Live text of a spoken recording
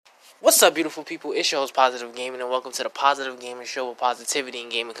What's up, beautiful people? It's your host, Positive Gaming, and welcome to the Positive Gaming Show, where positivity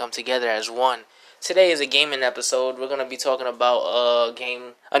and gaming come together as one. Today is a gaming episode. We're gonna be talking about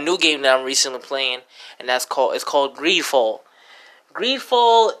a new game that I'm recently playing, and it's called Greedfall.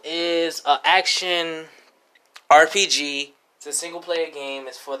 Greedfall is an action RPG. It's a single player game.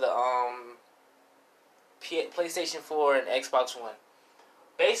 It's for the PlayStation 4 and Xbox One.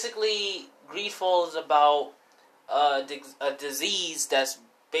 Basically, Greedfall is about a disease that's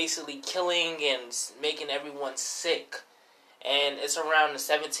basically killing and making everyone sick, and it's around the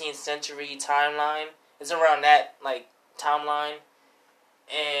 17th century timeline. It's around that timeline,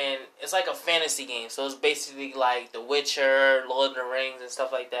 and it's like a fantasy game. So it's basically like The Witcher, Lord of the Rings, and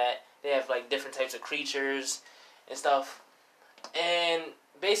stuff like that. They have like different types of creatures and stuff, and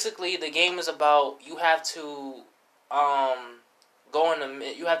basically the game is about you have to go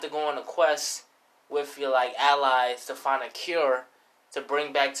on a quest with your allies to find a cure to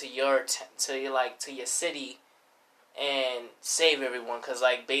bring back to your city and save everyone. Cause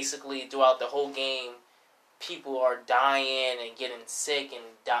basically throughout the whole game, people are dying and getting sick and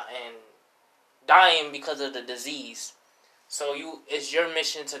dying because of the disease. So it's your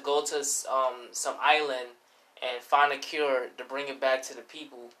mission to go to some island and find a cure to bring it back to the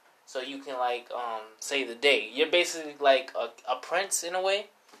people, so you can save the day. You're basically like a prince in a way.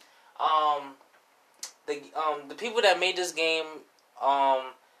 The people that made this game,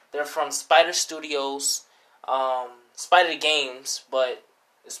 they're from Spider Studios, Spider Games, but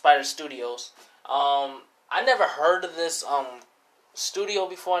Spider Studios. I never heard of this studio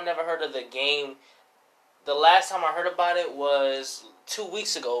before. I never heard of the game. The last time I heard about it was 2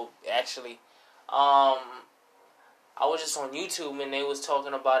 weeks ago, actually. I was just on YouTube and they was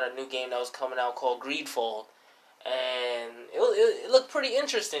talking about a new game that was coming out called Greedfall. And it looked pretty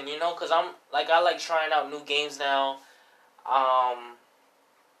interesting, because I like trying out new games now.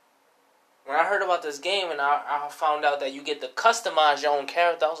 When I heard about this game and I found out that you get to customize your own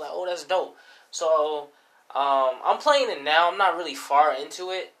character, I was like, oh, that's dope. So I'm playing it now. I'm not really far into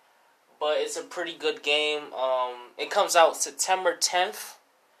it, but it's a pretty good game. It comes out September 10th.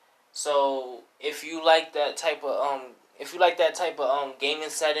 So if you like that type of gaming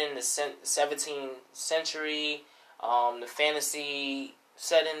setting, the 17th century, the fantasy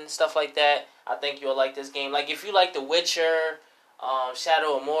setting, stuff like that, I think you'll like this game. Like if you like The Witcher,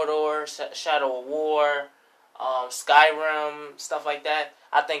 Shadow of Mordor, Shadow of War, Skyrim, stuff like that,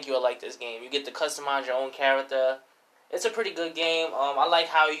 I think you'll like this game. You get to customize your own character. It's a pretty good game. I like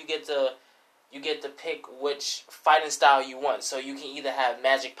how you get to pick which fighting style you want. So you can either have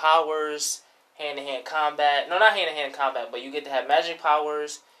magic powers, hand-to-hand combat. No, not hand-to-hand combat, but you get to have magic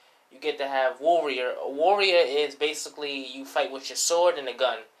powers. You get to have warrior. A warrior is basically you fight with your sword and a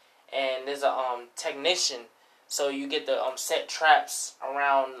gun. And there's a technician. So you get to set traps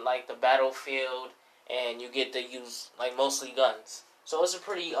around the battlefield, and you get to use mostly guns. So it's a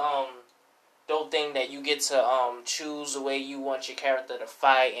pretty dope thing that you get to choose the way you want your character to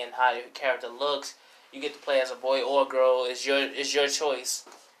fight and how your character looks. You get to play as a boy or a girl. It's your choice.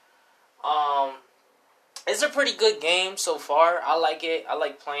 It's a pretty good game so far. I like it. I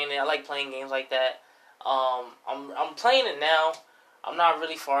like playing it. I like playing games like that. I'm playing it now. I'm not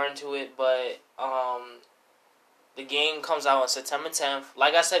really far into it, but the game comes out on September 10th.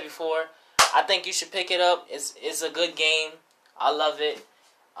 Like I said before, I think you should pick it up. It's a good game. I love it.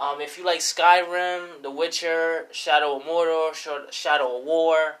 If you like Skyrim, The Witcher, Shadow of Mordor, Shadow of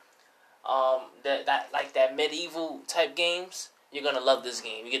War, that medieval type games, you're gonna love this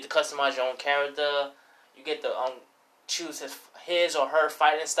game. You get to customize your own character. You get to choose his or her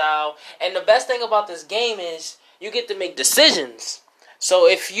fighting style. And the best thing about this game is you get to make decisions. So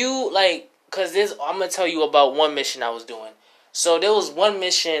if you I'm gonna tell you about one mission I was doing. So there was one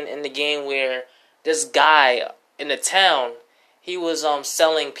mission in the game where this guy in the town, he was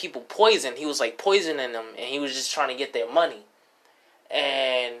selling people poison. He was poisoning them, and he was just trying to get their money.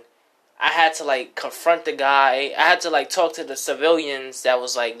 And I had to confront the guy. I had to talk to the civilians that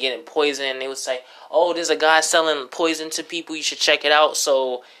was getting poisoned. They would say, "Oh, there's a guy selling poison to people. You should check it out."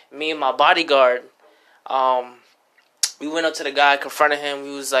 So me and my bodyguard, we went up to the guy, confronted him.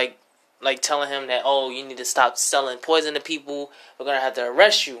 We was telling him that, "Oh, you need to stop selling poison to people. We're gonna have to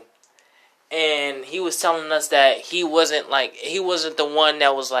arrest you." And he was telling us that he wasn't the one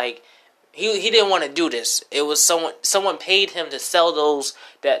that was he didn't want to do this. It was someone paid him to sell those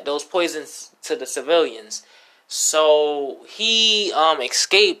poisons to the civilians. So he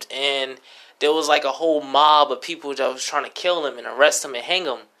escaped, and there was a whole mob of people that was trying to kill him and arrest him and hang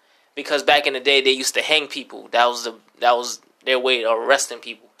him, because back in the day they used to hang people. That was their way of arresting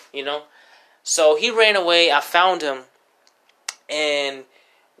people, So he ran away. I found him, and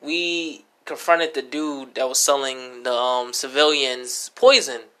we confronted the dude that was selling the civilians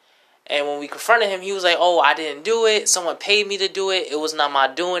poison. And when we confronted him, he was like, "Oh, I didn't do it. Someone paid me to do it. It was not my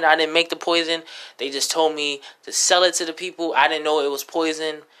doing. I didn't make the poison. They just told me to sell it to the people. I didn't know it was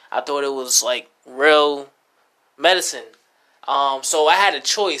poison. I thought it was like real medicine." So I had a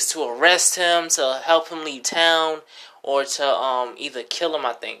choice to arrest him, to help him leave town, or to either kill him,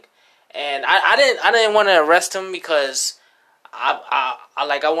 I think. And I didn't want to arrest him because I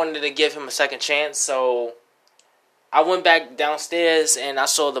wanted to give him a second chance. So I went back downstairs and I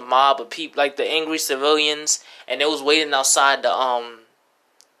saw the mob of people, like the angry civilians, and they was waiting outside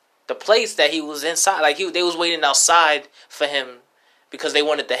the place that he was inside. Like they was waiting outside for him because they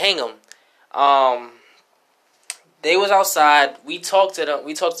wanted to hang him. They was outside. We talked to them.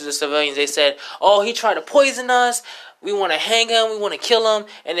 We talked to the civilians. They said, "Oh, he tried to poison us. We want to hang him. We want to kill him.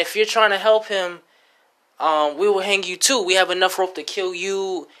 And if you're trying to help him, we will hang you too. We have enough rope to kill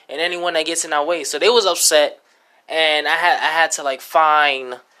you and anyone that gets in our way." So they was upset. And I had to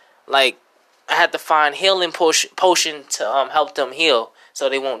find healing potion to help them heal so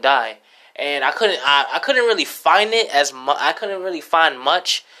they won't die. And I couldn't really find it I couldn't really find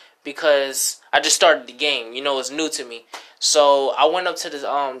much because I just started the game. You know, it's new to me. So I went up to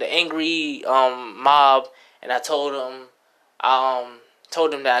the angry mob and I told them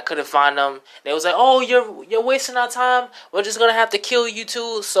that I couldn't find them. They was like, "Oh, you're wasting our time. We're just gonna have to kill you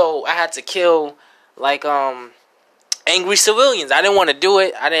too." So I had to kill angry civilians. I didn't want to do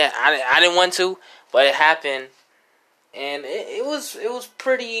it. I didn't want to, but it happened, and it was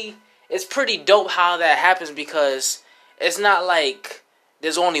pretty. It's pretty dope how that happens because it's not like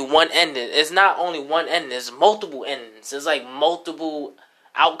there's only one ending. It's not only one ending. There's multiple endings. There's like multiple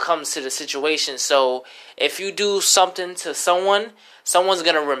outcomes to the situation. So if you do something to someone's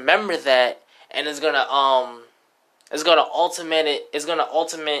gonna remember that, and it's gonna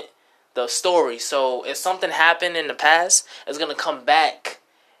ultimate the story. So if something happened in the past, it's gonna come back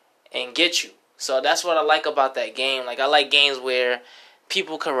and get you. So that's what I like about that game. Like I like games where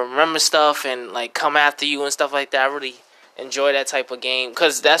people can remember stuff and like come after you and stuff like that. I really enjoy that type of game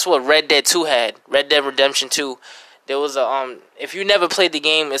because that's what Red Dead 2 had. Red Dead Redemption 2. There was a if you never played the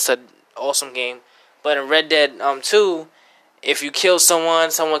game, it's an awesome game. But in Red Dead 2, if you kill someone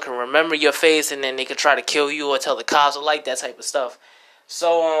can remember your face and then they can try to kill you or tell the cops. I like that type of stuff.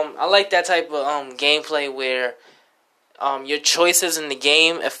 So I like that type of gameplay where your choices in the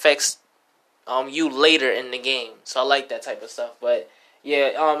game affects you later in the game. So I like that type of stuff. But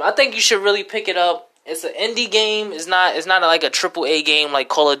yeah, I think you should really pick it up. It's an indie game. It's not like a AAA game like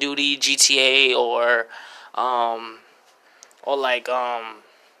Call of Duty, GTA, or like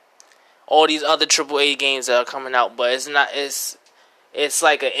all these other AAA games that are coming out. But it's not. It's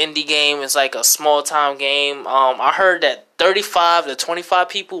like an indie game. It's like a small time game. I heard that 35 to 25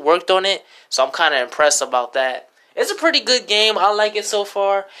 people worked on it, so I'm kind of impressed about that. It's a pretty good game. I like it so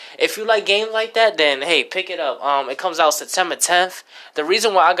far. If you like games like that, then hey, pick it up. It comes out September 10th. The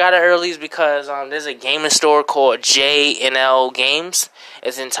reason why I got it early is because there's a gaming store called J&L Games.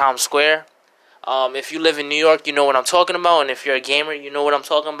 It's in Times Square. If you live in New York, you know what I'm talking about, and if you're a gamer, you know what I'm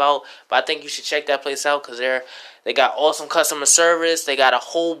talking about. But I think you should check that place out because they got awesome customer service. They got a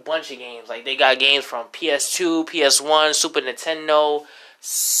whole bunch of games. Like they got games from PS2, PS1, Super Nintendo,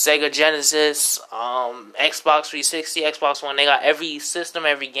 Sega Genesis, Xbox 360, Xbox One. They got every system,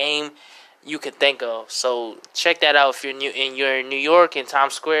 every game you could think of. So check that out if you're in New York in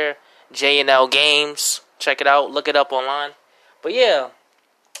Times Square. J&L Games. Check it out. Look it up online. But yeah,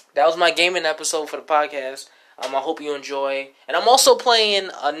 that was my gaming episode for the podcast. I hope you enjoy. And I'm also playing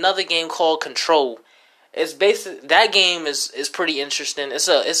another game called Control. It's that game is pretty interesting. It's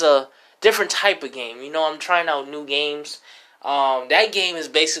a different type of game. You know, I'm trying out new games. That game is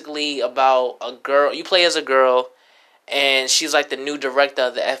basically about a girl. You play as a girl, and she's like the new director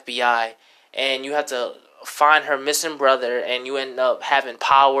of the FBI. And you have to find her missing brother, and you end up having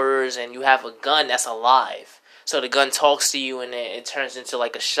powers, and you have a gun that's alive. So the gun talks to you, and it turns into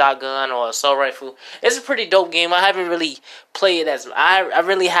like a shotgun or assault rifle. It's a pretty dope game. I haven't really played it I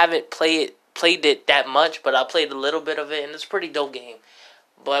really haven't played it that much, but I played a little bit of it, and it's a pretty dope game.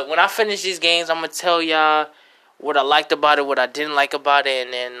 But when I finish these games, I'm gonna tell y'all what I liked about it, what I didn't like about it,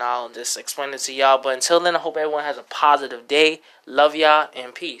 and then I'll just explain it to y'all. But until then, I hope everyone has a positive day. Love y'all,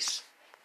 and peace.